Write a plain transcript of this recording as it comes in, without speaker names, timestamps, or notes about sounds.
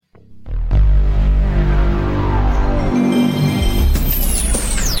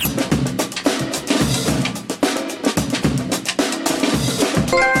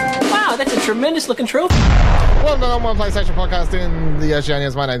looking trophy. Well, the number one PlayStation podcast in the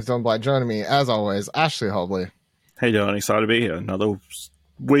Oceanias. My name's Don Blake. Joining me, as always, Ashley Hobley. Hey, Don. Excited to be here. Another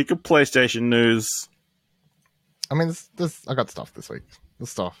week of PlayStation news. I mean, I got stuff this week. The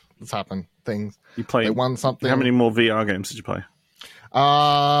stuff that's happened. Things. You played. They won something. How many more VR games did you play? I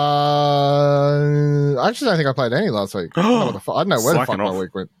actually don't think I played any last week. I don't know where the fuck my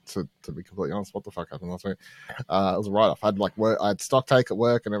week went. To be completely honest, what the fuck happened last week? It was a write-off. I had work. I had stock take at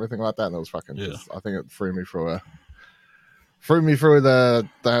work and everything like that, and it was fucking. Yeah. I think it threw me through the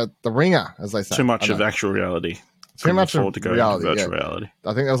ringer, as they say. Too much of actual reality. Too much of reality. Virtual reality.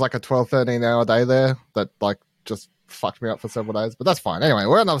 I think there was like a 12, 13 hour day there that just fucked me up for several days, but that's fine. Anyway,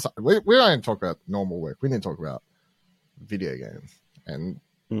 we're on the other side. We don't even talk about normal work. We need to talk about video games and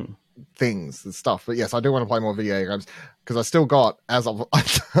things and stuff. But yes, I do want to play more video games because I still got, as I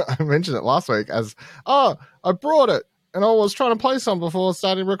mentioned it last week, I brought it and I was trying to play some before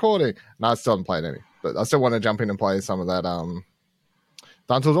starting recording. No, I still haven't played any, but I still want to jump in and play some of that the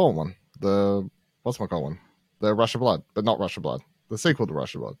Until Dawn one. The whatchamacallit one? The Rush of Blood, but not Rush of Blood. The sequel to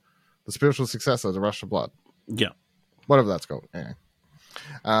Rush of Blood. The spiritual successor to Rush of Blood. Yeah. Whatever that's called. Anyway.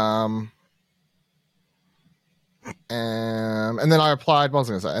 And then I applied, what was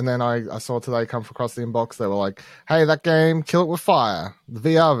I going to say? And then I saw today come across the inbox, they were like, hey, that game, Kill It With Fire, the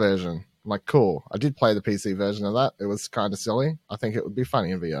VR version. I'm like, cool. I did play the PC version of that. It was kind of silly. I think it would be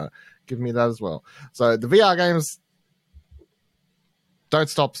funny in VR. Give me that as well. So the VR games don't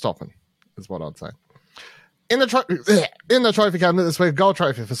stop stopping, is what I'd say. In the trophy cabinet this week, gold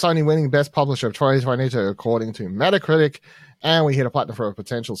trophy for Sony winning Best Publisher of 2022 according to Metacritic, and we hit a platinum for a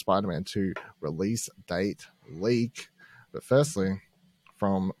potential Spider-Man 2 release date leak. But firstly,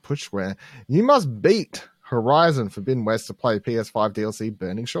 from Pushware, you must beat Horizon Forbidden West to play PS5 DLC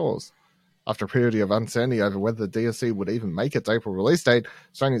Burning Shores. After a period of uncertainty over whether the DLC would even make its April release date,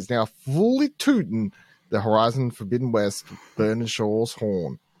 Sony is now fully tooting the Horizon Forbidden West Burning Shores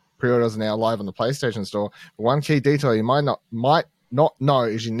horn. Pre-orders are now live on the PlayStation Store. But one key detail you might not know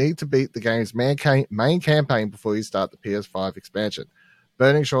is you need to beat the game's main campaign before you start the PS5 expansion.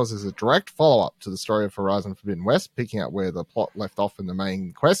 Burning Shores is a direct follow-up to the story of Horizon Forbidden West, picking up where the plot left off in the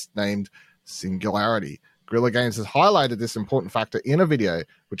main quest named Singularity. Guerrilla Games has highlighted this important factor in a video,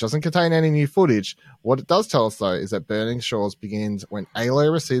 which doesn't contain any new footage. What it does tell us, though, is that Burning Shores begins when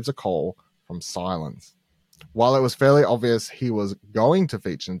Aloy receives a call from Silence. While it was fairly obvious he was going to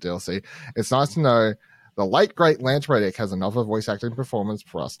feature in DLC, it's nice to know the late, great Lance Reddick has another voice acting performance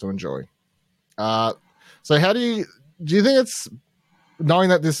for us to enjoy. So how do you think it's, knowing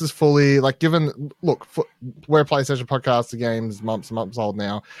that this is fully, we're a PlayStation podcast, the game's months and months old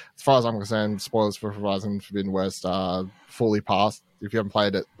now. As far as I'm concerned, spoilers for Horizon Forbidden West are fully past. If you haven't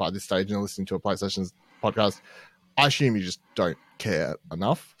played it by this stage and you're listening to a PlayStation podcast, I assume you just don't care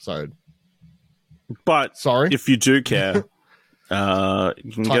enough. But sorry, if you do care, you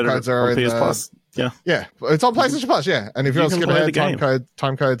can get it on PS Plus. Yeah, it's on PlayStation Plus. Yeah, and if you want to skip ahead,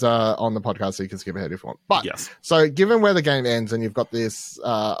 time codes are on the podcast, so you can skip ahead if you want. But yes, so given where the game ends, and you've got this,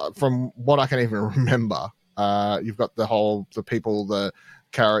 from what I can even remember, you've got the people, the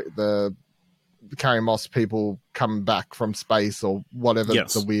Carrie Moss people coming back from space or whatever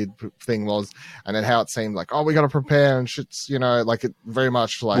the weird thing was, and then how it seemed like, oh, we got to prepare and shit's, it very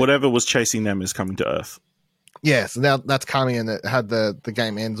much like whatever was chasing them is coming to Earth. Yeah, so now that's coming, and it had the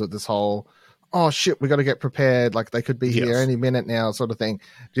game ends with this whole, oh shit, we got to get prepared, like they could be here any minute now, sort of thing.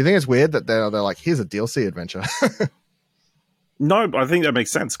 Do you think it's weird that they're like, here's a DLC adventure? No, I think that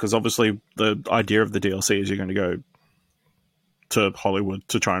makes sense because obviously the idea of the DLC is you're going to go to Hollywood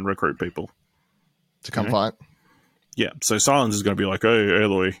to try and recruit people to come fight. Yeah, so Silence is going to be like, hey,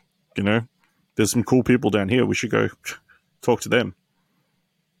 Aloy, there's some cool people down here. We should go talk to them.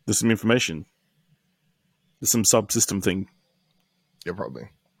 There's some information. There's some subsystem thing. Yeah, probably.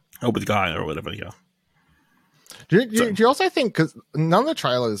 Oh, with the guy or whatever, yeah. Do you also think, because none of the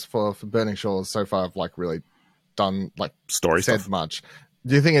trailers for Burning Shores so far have really done story said stuff much?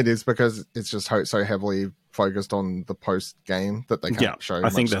 Do you think it is because it's just so heavily focused on the post game that they can't show? I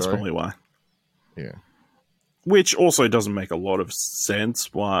think that's probably why. Yeah. Which also doesn't make a lot of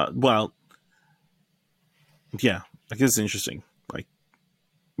sense. Why? Well, yeah, I guess it's interesting. Like,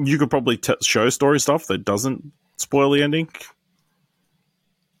 you could probably show story stuff that doesn't spoil the ending.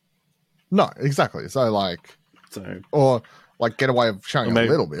 No, exactly. Or get away with showing a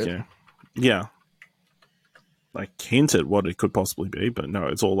little bit. Yeah. Hint at what it could possibly be, but no,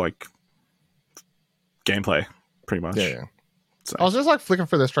 it's all gameplay, pretty much. Yeah. So. I was just flicking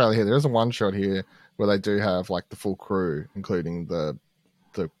through this trailer here. There is a one shot here where they do have the full crew, including the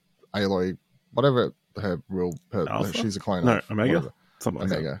Aloy, whatever she's a clone of. Omega?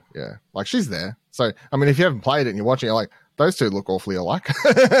 Omega, yeah. She's there. So, I mean, if you haven't played it and you're watching, you're like, those two look awfully alike.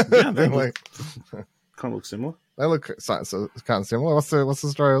 Yeah, they like, kind of look similar. they look kind of similar. What's the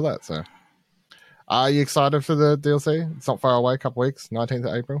story of that? So, are you excited for the DLC? It's not far away, a couple weeks, 19th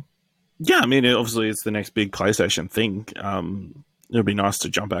of April. Yeah, I mean, obviously it's the next big PlayStation thing. It'll be nice to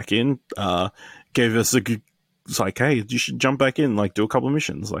jump back in. Gave us a good, it's like, hey, you should jump back in, like do a couple of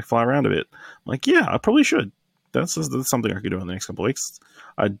missions, like fly around a bit. I'm like, yeah, I probably should. That's something I could do in the next couple of weeks.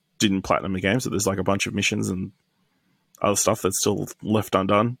 I didn't platinum the game, so there's like a bunch of missions and other stuff that's still left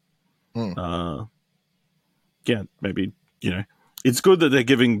undone. Yeah, maybe, it's good that they're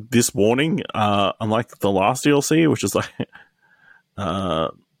giving this warning, unlike the last DLC, which is like,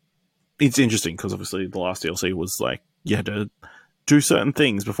 it's interesting because obviously the last DLC was like, you had to do certain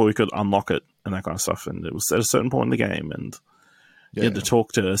things before you could unlock it and that kind of stuff, and it was at a certain point in the game, and you had to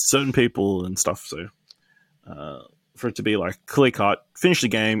talk to certain people and stuff, so for it to be like clear cut, finish the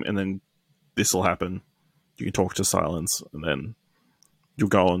game, and then this will happen. You can talk to Silence, and then you'll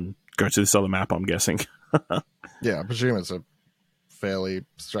go to this other map, I'm guessing. Yeah, I presume it's a fairly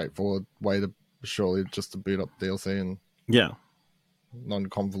straightforward way to surely just to boot up DLC and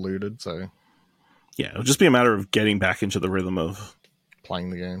non-convoluted. So yeah, it'll just be a matter of getting back into the rhythm of playing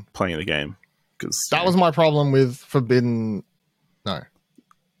the game. Because that was my problem with Frozen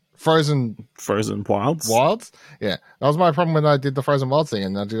Wilds. Yeah, that was my problem when I did the Frozen Wilds thing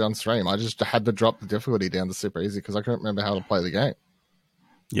and I did on stream. I just had to drop the difficulty down to super easy because I couldn't remember how to play the game.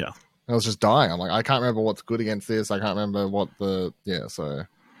 Yeah, I was just dying. I'm like, I can't remember what's good against this. I can't remember what so you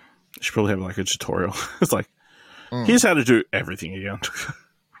should probably have like a tutorial. It's like, here's how to do everything again.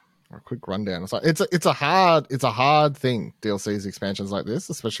 A quick rundown. It's like it's a hard thing. DLCs, expansions like this,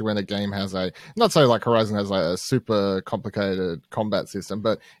 especially when a game has not so like Horizon has like a super complicated combat system,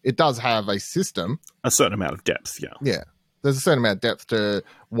 but it does have a system, a certain amount of depth. Yeah. There's a certain amount of depth to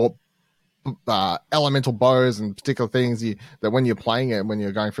what elemental bows and particular things that when you're playing it, when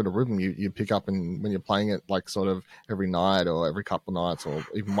you're going through the rhythm, you pick up, and when you're playing it like sort of every night or every couple of nights or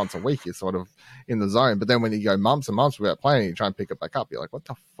even once a week, you're sort of in the zone. But then when you go months and months without playing, you try and pick it back up, you're like, what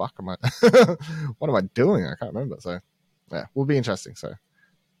the fuck am I what am I doing? I can't remember. So yeah, will be interesting. So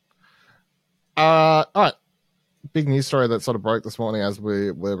all right, big news story that sort of broke this morning as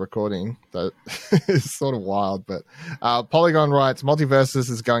we're recording that is sort of wild, but Polygon writes MultiVersus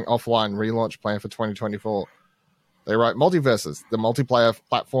is going offline, relaunch plan for 2024. They write MultiVersus, the multiplayer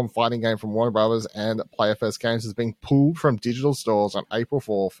platform fighting game from Warner Brothers and Player First Games, is being pulled from digital stores on April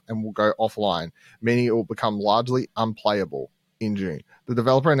 4th and will go offline, meaning it will become largely unplayable in June. The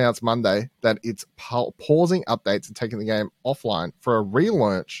developer announced Monday that it's pausing updates and taking the game offline for a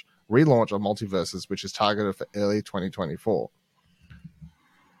relaunch of MultiVersus, which is targeted for early 2024.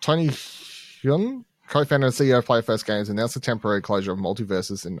 Tony Hyun, co-founder and CEO of Player First Games, announced the temporary closure of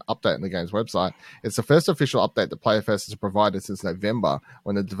MultiVersus and update on the game's website. It's the first official update that Player First has provided since November,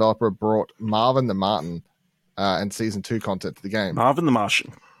 when the developer brought Marvin the Martin and Season 2 content to the game. Marvin the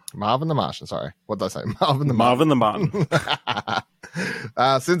Martian, sorry. What did I say? Marvin the Martin.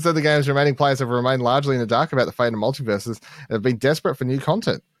 Since then, the game's remaining players have remained largely in the dark about the fate of MultiVersus and have been desperate for new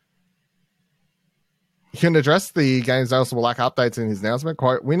content. He can address the game's noticeable lack of updates in his announcement.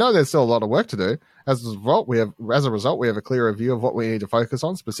 Quote, "We know there's still a lot of work to do. As a result, we have a clearer view of what we need to focus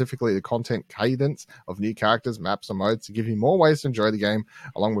on, specifically the content cadence of new characters, maps, and modes to give you more ways to enjoy the game,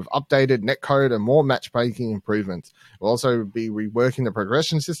 along with updated netcode and more matchmaking improvements. We'll also be reworking the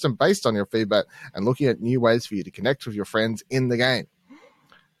progression system based on your feedback and looking at new ways for you to connect with your friends in the game.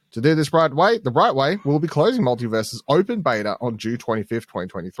 To do this the right way, we'll be closing MultiVersus open beta on June 25th,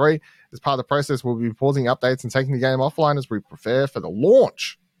 2023. As part of the process, we'll be pausing updates and taking the game offline as we prepare for the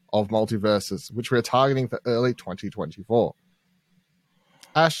launch of MultiVersus, which we're targeting for early 2024.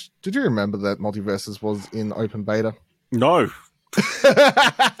 Ash, did you remember that MultiVersus was in open beta? No.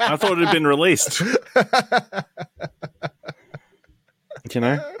 I thought it had been released.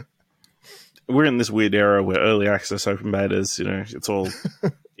 We're in this weird era where early access open betas,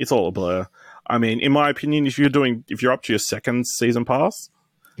 it's all a blur. I mean, in my opinion, if you're up to your second season pass,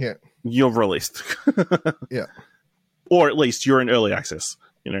 you're released. Yeah. Or at least you're in early access,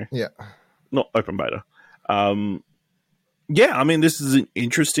 Yeah. Not open beta. I mean, this is an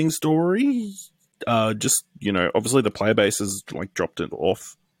interesting story. Obviously the player base has dropped it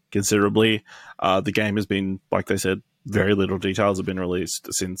off considerably. The game has been, like they said, very little details have been released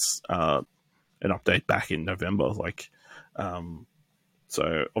since an update back in November.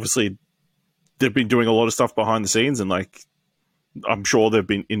 So obviously they've been doing a lot of stuff behind the scenes, and I'm sure they've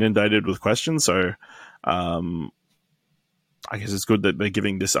been inundated with questions. So I guess it's good that they're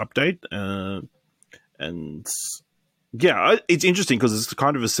giving this update. And Yeah, it's interesting because it's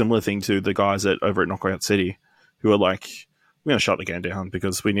kind of a similar thing to the guys over at Knockout City who are like, we're going to shut the game down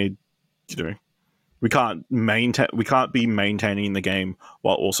because we need, we can't be maintaining the game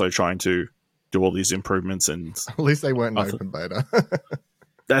while also trying to do all these improvements. And at least they weren't in open beta.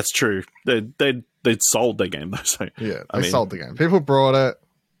 That's true. They sold their game though. So yeah, they sold the game. People brought it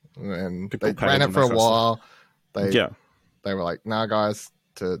and they ran it for a while. They were like, "Nah, guys,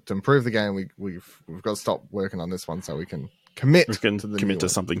 to improve the game, we've got to stop working on this one so we can commit to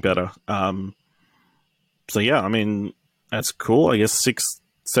something better." So yeah, I mean, that's cool. I guess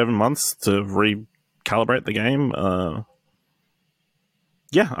 6-7 months to recalibrate the game.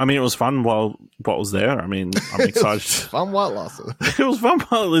 Yeah, I mean, it was fun while what was there. I mean, I'm excited. Fun while it lasted. It was fun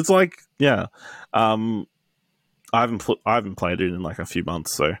while it's like, yeah. I haven't played it in like a few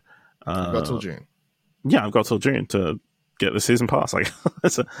months, so I've got till June. Yeah, I've got till June to get the season pass. Like,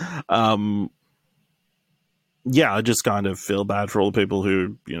 so, yeah, I just kind of feel bad for all the people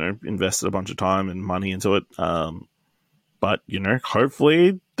who invested a bunch of time and money into it. But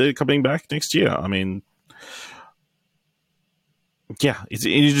hopefully they're coming back next year. I mean. Yeah, it's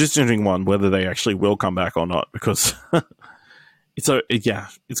an interesting one whether they actually will come back or not because it's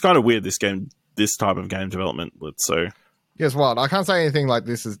kind of weird this type of game development. So yes, wild. I can't say anything like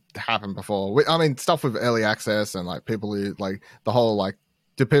this has happened before. I mean, stuff with early access and like people who like the whole like,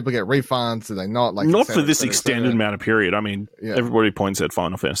 do people get refunds? Do they not? Like not for this extended amount of period. I mean, everybody points at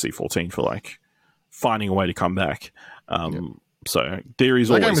Final Fantasy 14 for like finding a way to come back. So there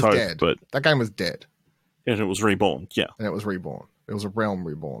is always hope, but that game was dead. And it was reborn. Yeah, and it was reborn. It was a realm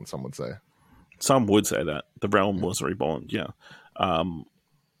reborn, some would say. Some would say that. The realm was reborn, yeah.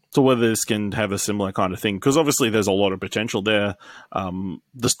 So whether this can have a similar kind of thing, because obviously there's a lot of potential there.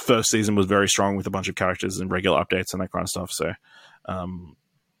 This first season was very strong with a bunch of characters and regular updates and that kind of stuff. So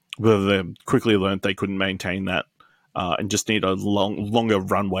whether they quickly learned they couldn't maintain that and just need a longer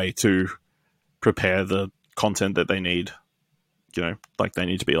runway to prepare the content that they need. Like they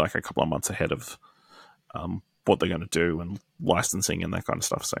need to be like a couple of months ahead of what they're going to do and licensing and that kind of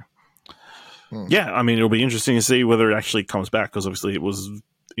stuff. So, yeah, I mean, it'll be interesting to see whether it actually comes back because obviously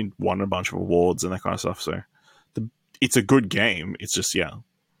it won a bunch of awards and that kind of stuff. So, it's a good game. It's just,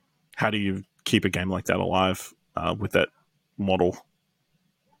 how do you keep a game like that alive with that model?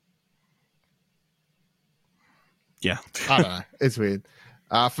 Yeah. I don't know. It's weird.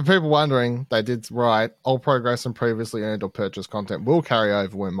 For people wondering, they did write, all progress and previously earned or purchased content will carry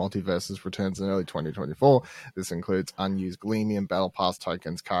over when MultiVersus returns in early 2024. This includes unused Gleamian Battle Pass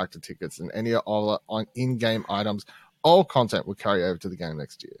tokens, character tickets, and any other in-game items. All content will carry over to the game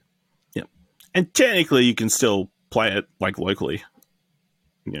next year. Yeah. And technically, you can still play it, like, locally.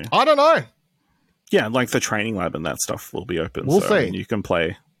 Yeah. I don't know. Yeah, like the training lab and that stuff will be open. We'll see. I mean, you can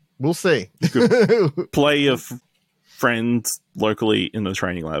play. We'll see. You could play your friends locally in the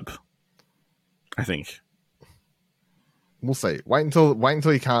training lab, I think. We'll see. Wait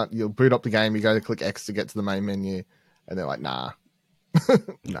until you can't. You'll boot up the game. You go to click X to get to the main menu, and they're like, "Nah,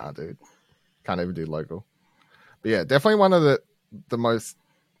 nah, dude, can't even do local." But yeah, definitely one of the most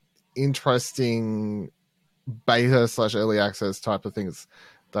interesting beta / early access type of things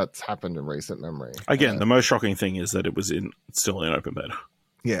that's happened in recent memory. Again, the most shocking thing is that it was still in open beta.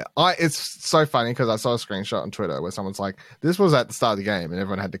 Yeah, it's so funny because I saw a screenshot on Twitter where someone's like, "This was at the start of the game," and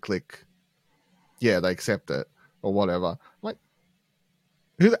everyone had to click, "Yeah, they accept it," or whatever. I'm like,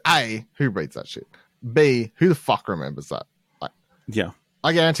 who reads that shit? B, who the fuck remembers that? Like, yeah,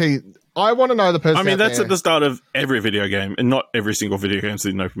 I guarantee. I want to know the person. I mean, that's at the start of every video game, and not every single video game is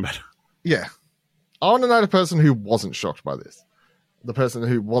in open beta. Yeah, I want to know the person who wasn't shocked by this, the person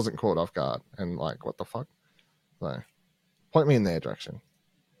who wasn't caught off guard, and like, what the fuck? So, point me in their direction.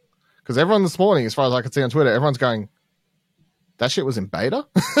 Because everyone this morning, as far as I could see on Twitter, everyone's going, that shit was in beta?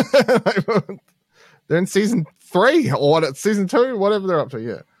 They're in season 3 or season 2, whatever they're up to.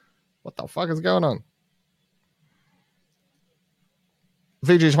 Yeah. What the fuck is going on?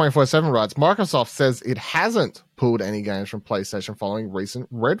 VG247 writes, Microsoft says it hasn't pulled any games from PlayStation following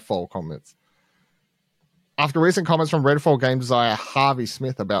recent Redfall comments. After recent comments from Redfall game designer Harvey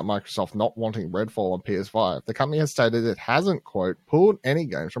Smith about Microsoft not wanting Redfall on PS5, the company has stated it hasn't, quote, pulled any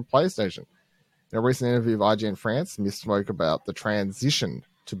games from PlayStation. In a recent interview with IGN France, Smith spoke about the transition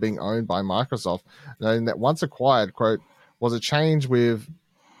to being owned by Microsoft, noting that once acquired, quote, was a change with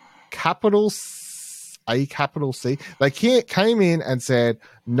capital C. They came in and said,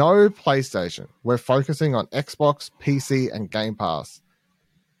 no PlayStation. We're focusing on Xbox, PC, and Game Pass,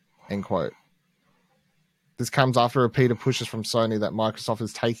 end quote. This comes after repeated pushes from Sony that Microsoft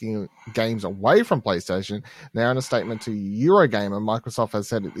is taking games away from PlayStation. Now, in a statement to Eurogamer, Microsoft has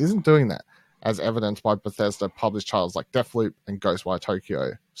said it isn't doing that. as evidenced by Bethesda published titles like Deathloop and Ghostwire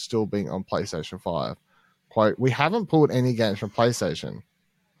Tokyo still being on PlayStation 5. Quote, we haven't pulled any games from PlayStation.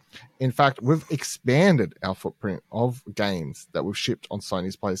 In fact, we've expanded our footprint of games that we've shipped on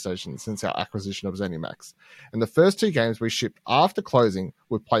Sony's PlayStation since our acquisition of ZeniMax. And the first 2 games we shipped after closing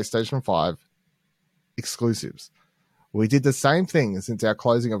were PlayStation 5 exclusives. We did the same thing since our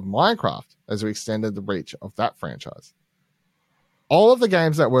closing of Minecraft as we extended the reach of that franchise. All of the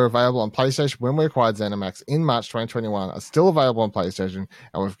games that were available on PlayStation when we acquired ZeniMax in March 2021 are still available on PlayStation,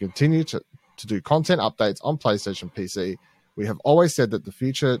 and we've continued to do content updates on PlayStation PC. We have always said that the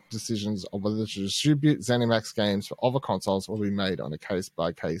future decisions of whether to distribute ZeniMax games for other consoles will be made on a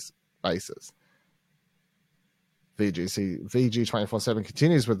case-by-case basis. VG247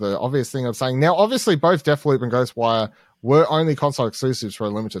 continues with the obvious thing of saying, now obviously both Deathloop and Ghostwire were only console exclusives for a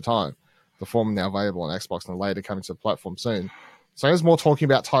limited time. The former now available on Xbox and later coming to the platform soon. So there's more talking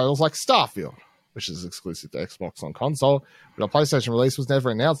about titles like Starfield, which is exclusive to Xbox on console, but a PlayStation release was never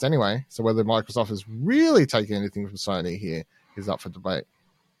announced anyway, so whether Microsoft is really taking anything from Sony here is up for debate.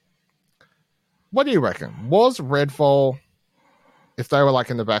 What do you reckon? Was Redfall, if they were like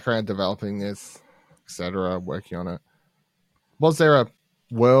in the background developing this, etc., working on it, was there a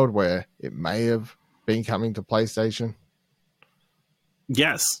world where it may have been coming to PlayStation?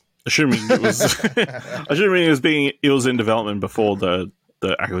 Yes, assuming it was it was in development before the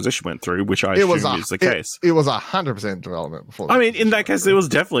acquisition went through, which I assume is the case. It was 100% development before. I mean, in that case, it was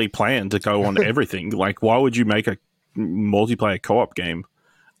definitely planned to go on everything. Like, why would you make a multiplayer co-op game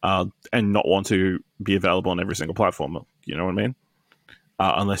and not want to be available on every single platform? You know what I mean?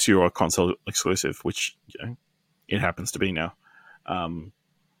 Unless you're a console exclusive, which it happens to be now.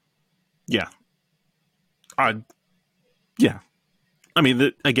 Yeah. I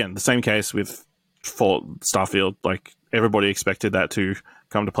mean, again, the same case with Starfield. Like, everybody expected that to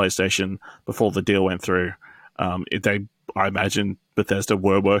come to PlayStation before the deal went through. I imagine Bethesda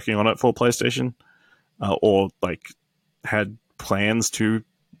were working on it for PlayStation, or like had plans to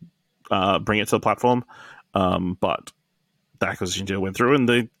bring it to the platform. But the acquisition deal went through, and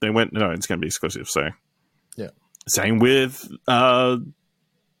they went, no, it's going to be exclusive. So, yeah. Same with Senua.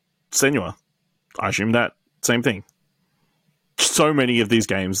 I assume that same thing. So many of these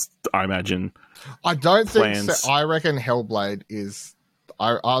games, I imagine. I don't think so. I reckon Hellblade is.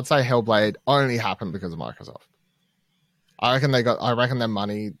 I'd say Hellblade only happened because of Microsoft. I reckon the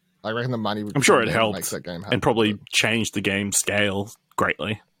money. I'm sure it helped makes that game happen, and probably changed the game scale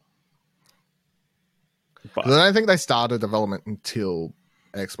greatly. But I don't think they started development until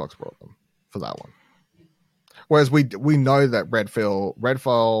Xbox brought them for that one. Whereas we know that Redfall,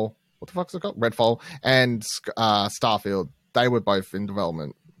 what the fuck's it called? Redfall and Starfield, they were both in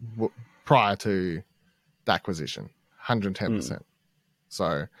development prior to the acquisition, 110%.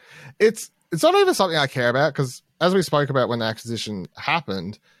 So it's not even something I care about, because as we spoke about when the acquisition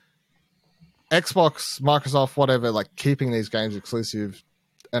happened, Xbox, Microsoft, whatever, like keeping these games exclusive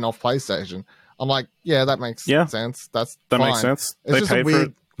and off PlayStation, I'm like, yeah, that makes sense. That fine. Makes sense. It's just a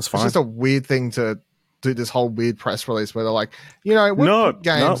weird. It's just a weird thing to do this whole weird press release where they're like,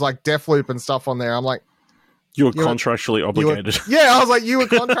 games like Deathloop and stuff on there. I'm like, you're contractually obligated. I was like, you were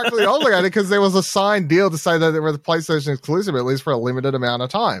contractually obligated because there was a signed deal to say that it was PlayStation exclusive, at least for a limited amount of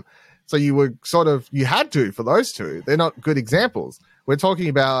time. So you were you had to for those two. They're not good examples. We're talking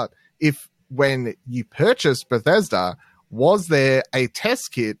about when you purchased Bethesda, was there a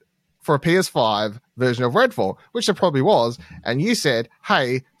test kit for a PS5 version of Redfall, which there probably was, and you said,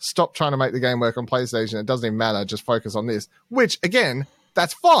 hey, stop trying to make the game work on PlayStation. It doesn't even matter. Just focus on this, which, again,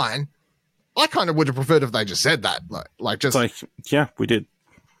 that's fine. I kind of would have preferred if they just said that. We did.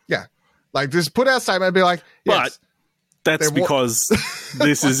 Yeah. Like, just put out a statement and be like, yes. But that's because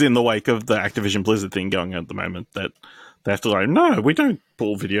this is in the wake of the Activision Blizzard thing going on at the moment, that they have to like, no, we don't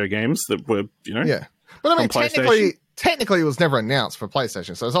pull video games that were, Yeah. But I mean, technically it was never announced for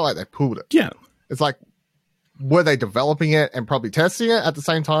PlayStation, so it's not like they pulled it. Yeah. It's like, were they developing it and probably testing it at the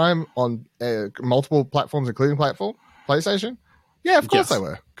same time on multiple platforms, including PlayStation? Yeah, of course they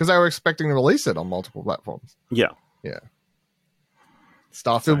were, because they were expecting to release it on multiple platforms. Yeah. Yeah.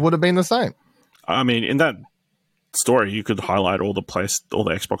 Starfield would have been the same. I mean, in that story, you could highlight all the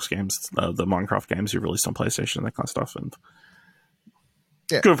Xbox games, the Minecraft games you released on PlayStation, and that kind of stuff, and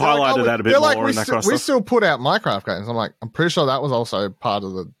could have highlighted that a bit more and that kind of stuff. We still put out Minecraft games. I'm pretty sure that was also part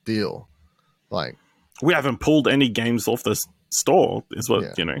of the deal. Like, we haven't pulled any games off the store, is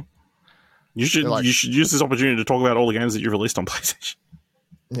what, You should use this opportunity to talk about all the games that you've released on PlayStation.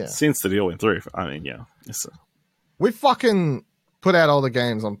 Yeah. Since the deal went through. I mean, yeah. We fucking put out all the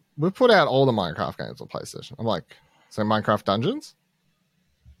games on... We put out all the Minecraft games on PlayStation. I'm like, so Minecraft Dungeons?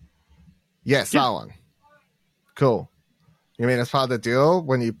 Yes, Yeah. that one. Cool. You mean as part of the deal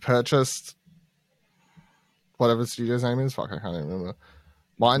when you purchased whatever the studio's name is? Fuck, I can't even remember.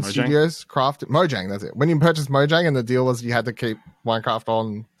 Mine Mojang? Studios, Craft, Mojang, that's it. When you purchased Mojang and the deal was you had to keep Minecraft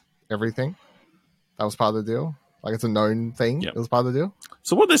on everything, that was part of the deal. Like, it's a known thing. Yep. It was part of the deal.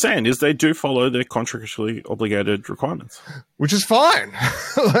 So what they're saying is they do follow their contractually obligated requirements. Which is fine.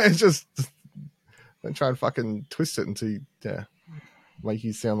 Like, just don't try and fucking twist it until you, make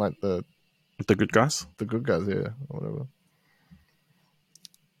you sound like the good guys. the good guys, yeah, or whatever.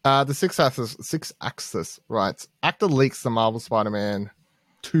 The Six Axis writes, actor leaks the Marvel Spider-Man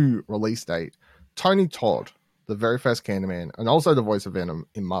 2 release date. Tony Todd, the very first Candyman, and also the voice of Venom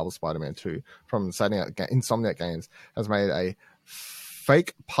in Marvel Spider-Man 2 from Insomniac Games, has made a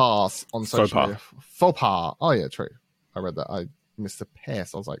fake pass on social media. Faux pas. Oh, yeah, true. I read that. I missed the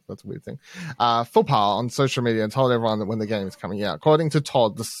pass. I was like, that's a weird thing. Faux pas on social media and told everyone that when the game is coming out. According to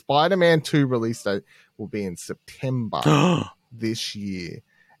Todd, the Spider-Man 2 release date will be in September this year,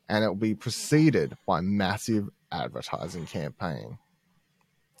 and it will be preceded by a massive advertising campaign.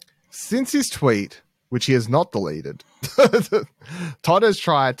 Since his tweet, which he has not deleted, Todd has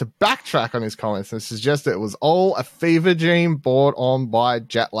tried to backtrack on his comments and suggest that it was all a fever dream brought on by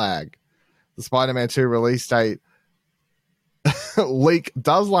jet lag. The Spider-Man 2 release date leak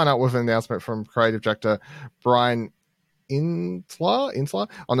does line up with an announcement from creative director Brian Insler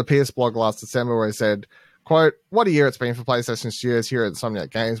on the PS blog last December, where he said, quote, what a year it's been for PlayStation Studios here at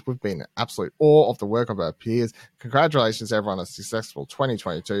Insomniac Games. We've been in absolute awe of the work of our peers. Congratulations, everyone, on a successful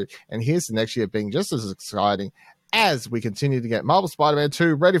 2022. And here's the next year being just as exciting as we continue to get Marvel Spider-Man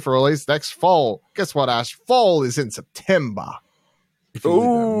 2 ready for release next fall. Guess what, Ash? Fall is in September. If you live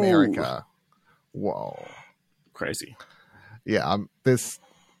in America. Whoa. Crazy. Yeah, the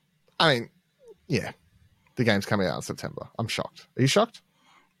game's coming out in September. I'm shocked. Are you shocked?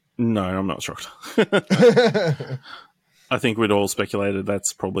 No, I'm not shocked. I think we'd all speculated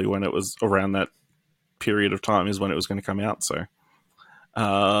that's probably when it was around that period of time is when it was going to come out. So,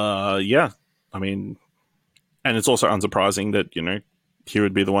 yeah, I mean, and it's also unsurprising that, he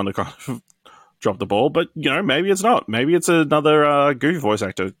would be the one to kind of drop the ball, but, maybe it's not. Maybe it's another goofy voice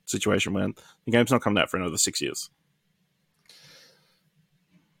actor situation when the game's not coming out for another 6 years.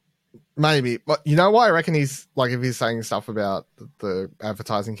 Maybe, but you know why I reckon he's like, if he's saying stuff about the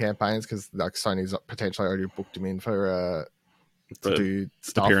advertising campaigns, because like Sony's potentially already booked him in for to do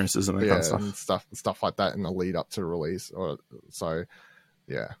stuff, appearances and that kind of stuff. And stuff like that in the lead up to release, or so.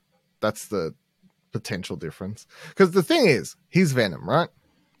 Yeah, that's the potential difference. Because the thing is, he's Venom, right?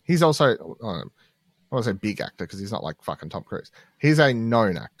 He's also I want to say big actor because he's not like fucking Tom Cruise. He's a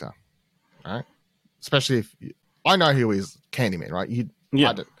known actor, right? Especially if I know who is Candyman, right?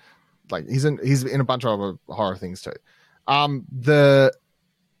 Like he's in a bunch of other horror things too.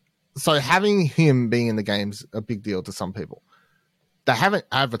 So having him being in the game's a big deal to some people. They haven't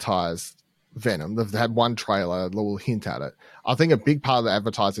advertised Venom. They've had one trailer, a little hint at it. I think a big part of the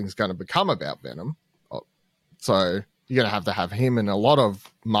advertising is going to become about Venom. So you're going to have him in a lot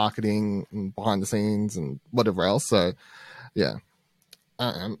of marketing and behind the scenes and whatever else. So yeah,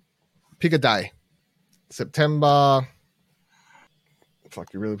 pick a day. September.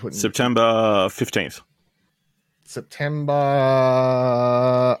 Fuck, you're really putting September 15th. September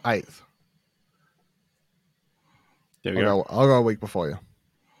 8th. There we go. I'll go a week before you.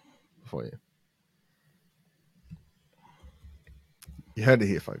 You heard it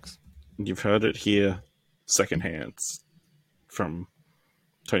here, folks. You've heard it here secondhand from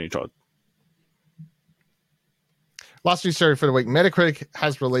Tony Todd. Last news story for the week. Metacritic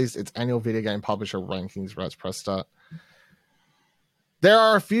has released its annual video game publisher rankings. Right, press start. There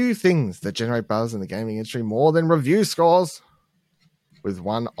are a few things that generate buzz in the gaming industry more than review scores, with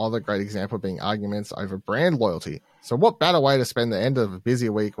one other great example being arguments over brand loyalty. So what better way to spend the end of a busy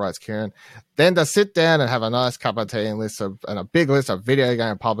week, writes Kieran, than to sit down and have a nice cup of tea and a big list of video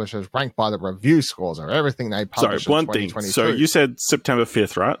game publishers ranked by the review scores of everything they publish in 2022. So you said September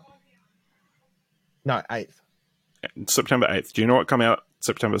 5th, right? No, 8th. September 8th. Do you know what come out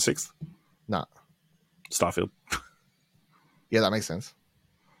September 6th? No. Starfield. Yeah, that makes sense.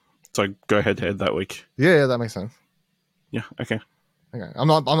 So go head to head that week. Yeah, that makes sense. Yeah, okay. I'm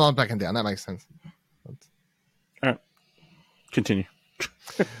not backing down. That makes sense. All right. Continue.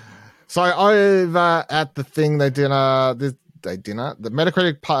 So over at the thing the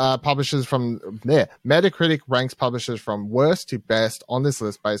Metacritic publishers from there. Metacritic ranks publishers from worst to best on this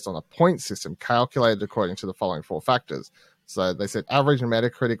list based on a point system calculated according to the following four factors. So they said average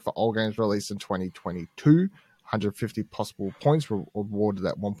Metacritic for all games released in 2022. 150 possible points were awarded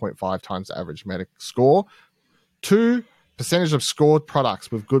at 1.5 times the average Metacritic score. 2% percentage of scored products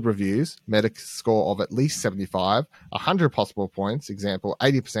with good reviews, Meta score of at least 75, 100 possible points. Example,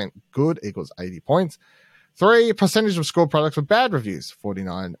 80% good equals 80 points. 3, percentage of scored products with bad reviews,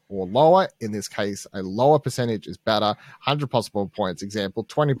 49 or lower. In this case, a lower percentage is better, 100 possible points. Example,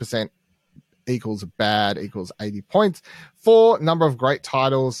 20% equals bad equals 80 points. 4, number of great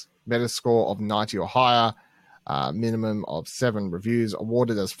titles, Meta score of 90 or higher. Minimum of 7 reviews,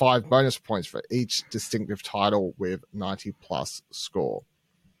 awarded as 5 bonus points for each distinctive title with 90 plus score.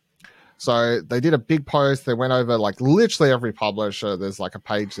 So they did a big post. They went over like literally every publisher. There's like a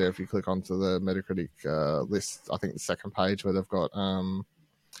page there if you click onto the Metacritic list. I think the second page where they've got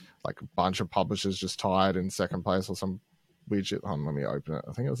like a bunch of publishers just tied in second place or some weird shit. Let me open it.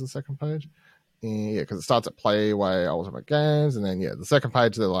 I think it was the second page. Yeah, because it starts at Playway Ultimate Games, and then the second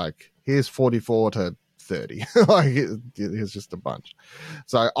page they're like, here's 44 to 30. Like here's just a bunch.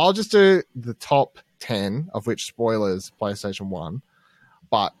 So I'll just do the top 10, of which spoilers PlayStation 1.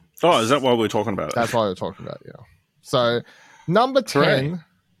 But is that why we're talking about it? That's why we're talking about it, yeah. So number 10, Hooray.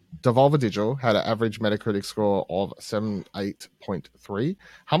 Devolver Digital had an average Metacritic score of 78.3.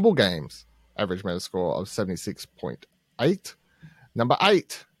 Humble Games, average Metascore of 76.8. Number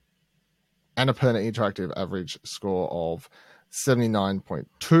 8, Annapurna Interactive, average score of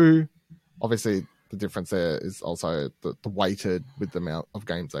 79.2. Obviously, the difference there is also the weighted with the amount of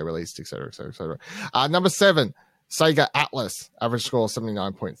games they released, etc., etc., etc. Number 7, Sega Atlas, average score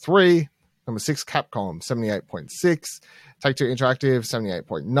 79.3. Number 6, Capcom, 78.6. Take-Two Interactive,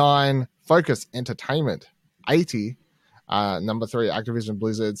 78.9. Focus Entertainment, 80. Number 3, Activision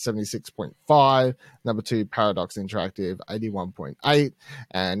Blizzard, 76.5. Number 2, Paradox Interactive, 81.8.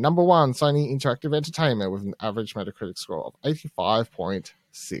 And number 1, Sony Interactive Entertainment with an average Metacritic score of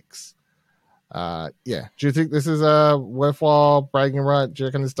 85.6. Do you think this is a worthwhile bragging right? Do you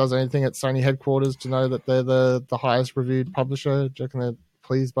reckon this does anything at Sony headquarters to know that they're the highest reviewed publisher? Do you reckon they're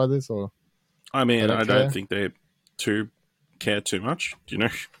pleased by this? Or I mean, I don't think they care too much. You know,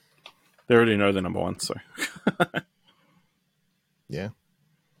 they already know they're number 1, so yeah.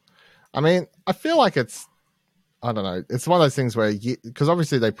 I mean, I feel like it's, I don't know, it's one of those things where because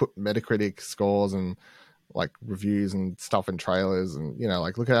obviously they put Metacritic scores and like reviews and stuff in trailers, and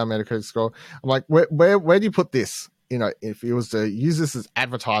like look at our Metacritic score. I'm like, where do you put this? If you was to use this as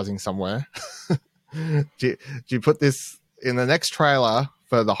advertising somewhere, do you put this in the next trailer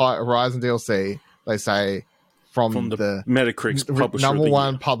for the Horizon DLC? They say from the Metacritic's publisher number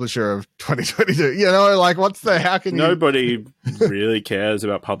 1 publisher of 2022. Like how can nobody really cares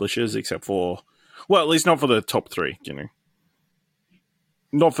about publishers except for, well, at least not for the top 3.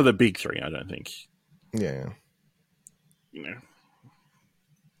 Not for the big 3. I don't think. Yeah.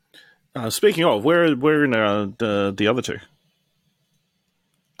 Speaking of, where in the other 2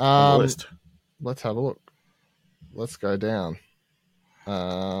 on the list? Let's have a look. Let's go down.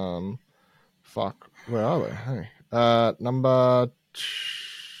 Where are they? Hey. Number...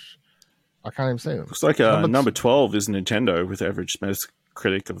 I can't even see them. Looks like number 12 is Nintendo with average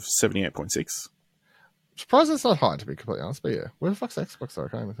Metacritic of 78.6. Surprised it's not high, to be completely honest, but yeah. Where the fuck's Xbox, though? I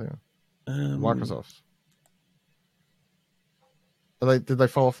can't even think of it. Microsoft. Did they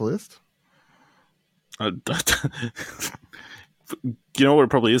fall off the list? You know what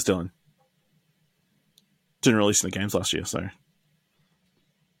it probably is, Dylan? Didn't release any games last year, so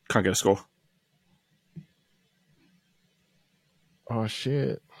can't get a score. Oh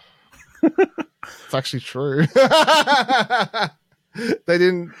shit! It's actually true. They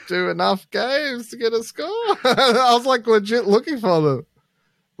didn't do enough games to get a score. I was like legit looking for them.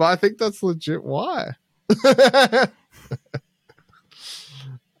 But I think that's legit why.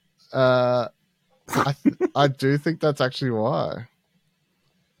 I do think that's actually why.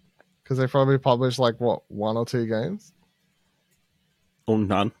 Because they probably published 1 or 2 games? Or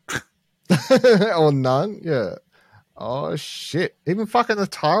none. Or none? Yeah. Oh, shit. Even fucking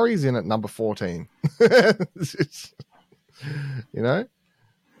Atari's in at number 14. All right,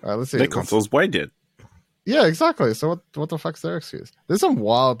 let's see. Their console's way dead. Yeah, exactly. So what the fuck's their excuse? There's some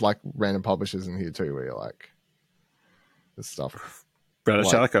wild random publishers in here too where you're like, this stuff.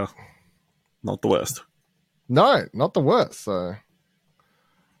 Metallica, not the worst. No, not the worst. So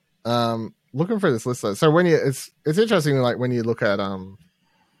looking through this list though. So when it's interesting when you look at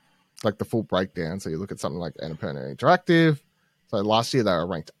the full breakdown. So you look at something like Annapurna Interactive. So last year they were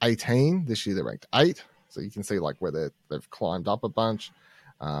ranked 18, this year they're ranked 8. So you can see where they've climbed up a bunch.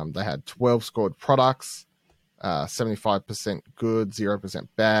 They had 12 scored products. 75% good, 0%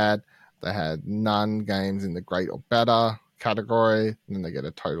 bad. They had none games in the great or better category, and then they get a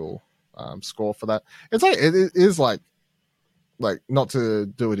total score for that. It's it is like not to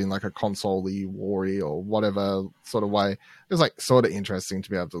do it in like a console-y, war-y or whatever sort of way. It's like sort of interesting to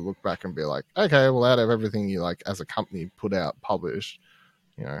be able to look back and be like, okay, well, out of everything you like as a company put out, published,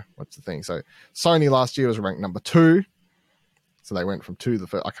 you know, what's the thing? So Sony last year was ranked number 2. So they went from 2 to the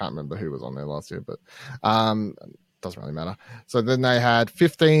first. I can't remember who was on there last year, but doesn't really matter. So then they had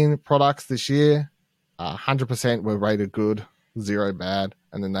 15 products this year. 100% were rated good, 0 bad.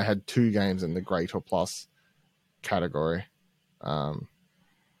 And then they had 2 games in the great or plus category.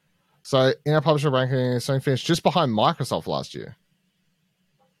 So in our publisher ranking, Sony finished just behind Microsoft last year.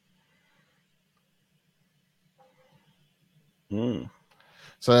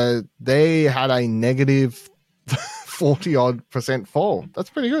 So they had a negative 40 odd % fall. That's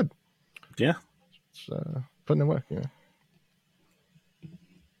pretty good. Yeah. So putting in work, you know.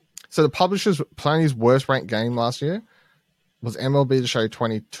 So the publisher's Sony's worst ranked game last year was MLB The Show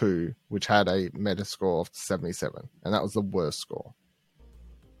 22, which had a Metascore of 77, and that was the worst score.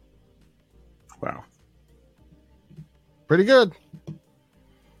 Wow. Pretty good.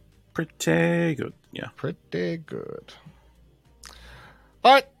 Pretty good. Yeah. Pretty good.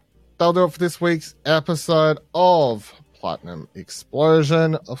 All right. That'll do it for this week's episode of Platinum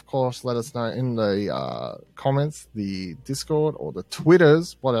Explosion. Of course, let us know in the comments, the Discord or the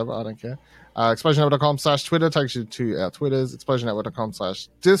Twitters, whatever, I don't care. ExplosionNetwork.com/Twitter takes you to our Twitters.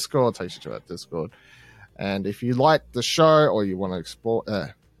 ExplosionNetwork.com/Discord takes you to our Discord. And if you like the show or you want to support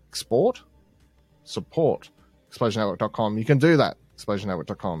ExplosionNetwork.com, you can do that.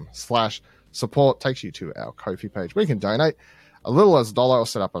 ExplosionNetwork.com/support takes you to our Ko-fi page where you can donate a little as $1 or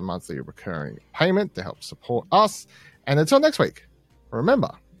set up a monthly recurring payment to help support us. And until next week,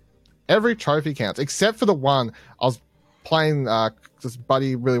 remember, every trophy counts, except for the one I was playing. This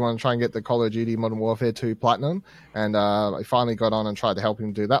buddy really wanted to try and get the Call of Duty Modern Warfare 2 Platinum, and I finally got on and tried to help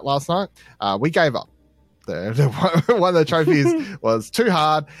him do that last night. We gave up. One of the trophies was too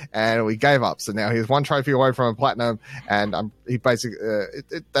hard, and we gave up. So now he's 1 trophy away from a Platinum, and he basically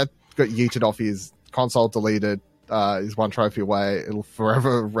that got yeeted off his console, deleted. Is 1 trophy away. It'll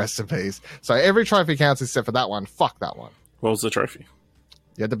forever rest in peace. So every trophy counts except for that one. Fuck that one. What was the trophy?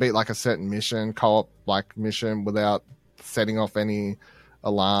 You had to beat like a certain mission, co-op like mission, without setting off any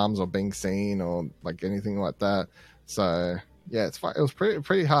alarms or being seen or like anything like that. So yeah, it was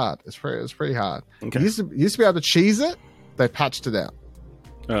pretty hard. It was pretty hard. Okay. You used to be able to cheese it. They patched it out.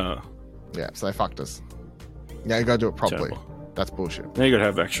 Yeah, so they fucked us. Now you gotta do it properly. Terrible. That's bullshit. Now you gotta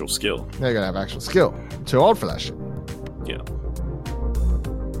have actual skill. Now you gotta have actual skill. I'm too old for that shit. Yeah.